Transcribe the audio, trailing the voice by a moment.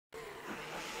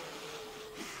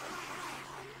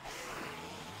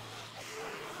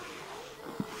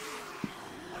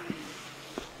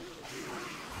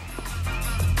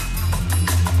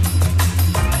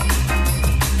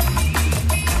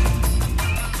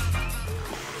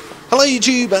Hello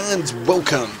YouTube and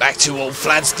welcome back to Old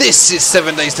Flads. This is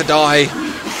 7 Days to Die,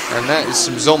 and that is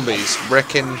some zombies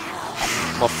wrecking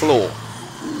my floor.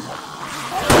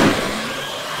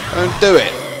 Don't do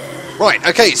it. Right,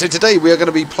 okay, so today we are going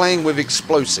to be playing with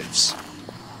explosives.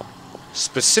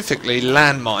 Specifically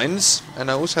landmines,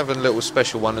 and I also have a little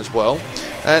special one as well.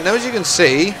 Now as you can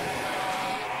see,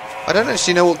 I don't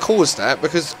actually know what caused that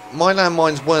because my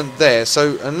landmines weren't there,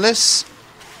 so unless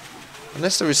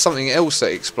there is something else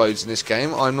that explodes in this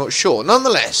game, I'm not sure.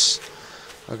 Nonetheless,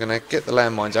 I'm going to get the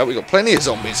landmines out. We've got plenty of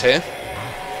zombies here.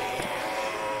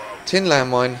 Tin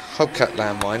landmine, hubcap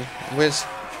landmine.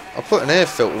 I'll put an air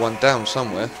filter one down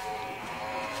somewhere.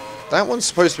 That one's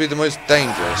supposed to be the most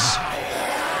dangerous.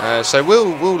 So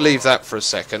we'll leave that for a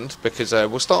second, because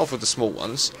we'll start off with the small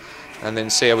ones and then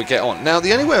see how we get on. Now,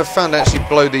 the only way I've found to actually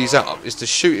blow these up is to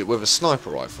shoot it with a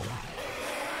sniper rifle,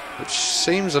 which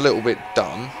seems a little bit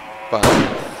dumb. But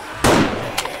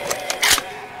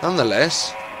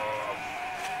nonetheless,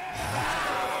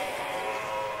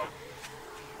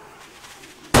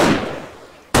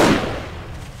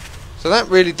 so that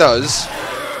really does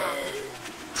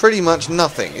pretty much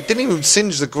nothing. It didn't even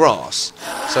singe the grass.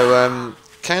 So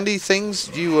candy things,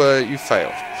 you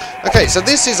failed. Okay, so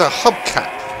this is a hubcap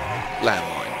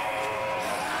landmine.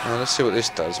 Now let's see what this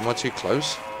does. Am I too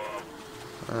close?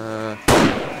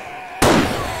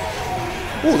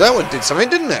 Oh, that one did something,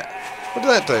 didn't it? What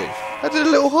did that do? That did a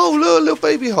little hole, look, a little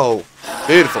baby hole.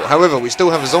 Beautiful. However, we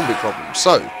still have a zombie problem.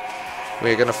 So,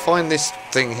 we're going to find this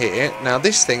thing here. Now,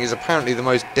 this thing is apparently the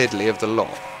most deadly of the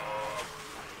lot.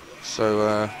 So,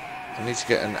 I need to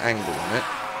get an angle on it.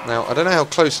 Now, I don't know how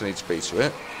close I need to be to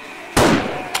it.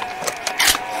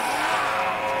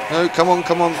 No, come on,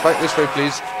 back this way,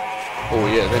 please. Oh,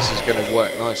 yeah, this is going to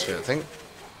work nicely, I think.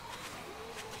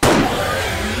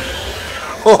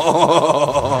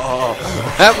 Oh,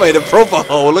 that made a proper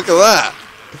hole, look at that.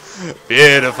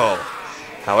 Beautiful.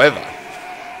 However,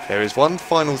 there is one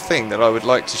final thing that I would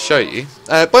like to show you.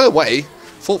 By the way,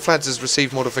 Flads has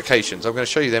received modifications. I'm going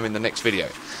to show you them in the next video.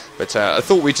 But I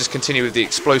thought we'd just continue with the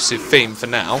explosive theme for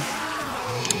now.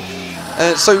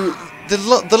 So,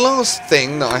 the last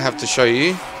thing that I have to show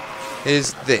you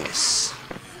is this.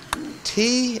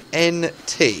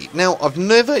 TNT. Now, I've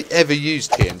never ever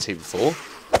used TNT before.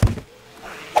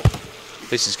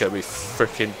 This is going to be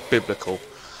freaking biblical.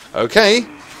 Okay.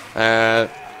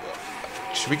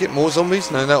 Should we get more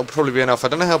zombies? No, that'll probably be enough. I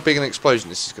don't know how big an explosion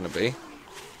this is going to be.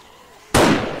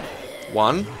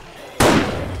 One.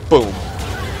 Boom.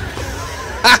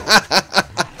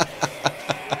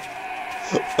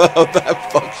 Oh,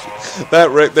 that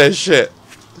wrecked their shit.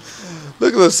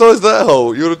 Look at the size of that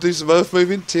hole. You want to do some earth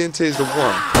moving? TNT is the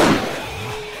one.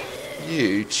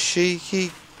 You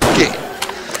cheeky git.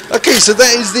 Okay, so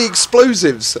that is the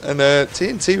explosives, and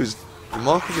TNT was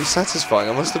remarkably satisfying,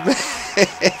 I must admit.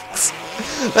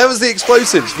 That was the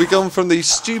explosives. We've gone from the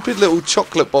stupid little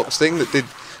chocolate box thing that did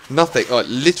nothing, like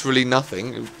literally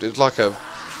nothing, it was like a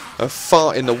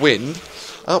fart in the wind,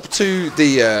 up to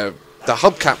the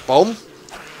hubcap bomb,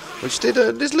 which did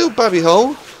this little babby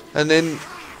hole, and then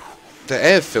the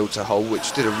air filter hole,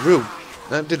 which did a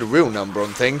real number on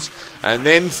things, and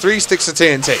then 3 sticks of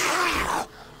TNT,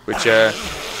 which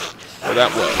well,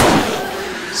 that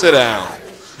worked. Sit down.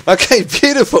 Okay,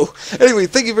 beautiful. Anyway,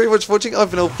 thank you very much for watching. I've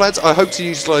been Old Flads. I hope to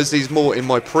utilise these more in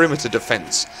my perimeter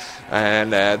defence.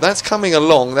 And that's coming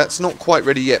along. That's not quite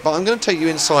ready yet. But I'm going to take you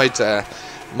inside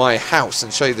my house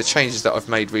and show you the changes that I've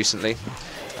made recently.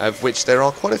 Of which there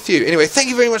are quite a few. Anyway, thank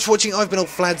you very much for watching. I've been Old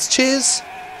Flads. Cheers.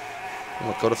 Oh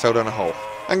my god, I fell down a hole.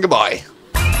 And goodbye.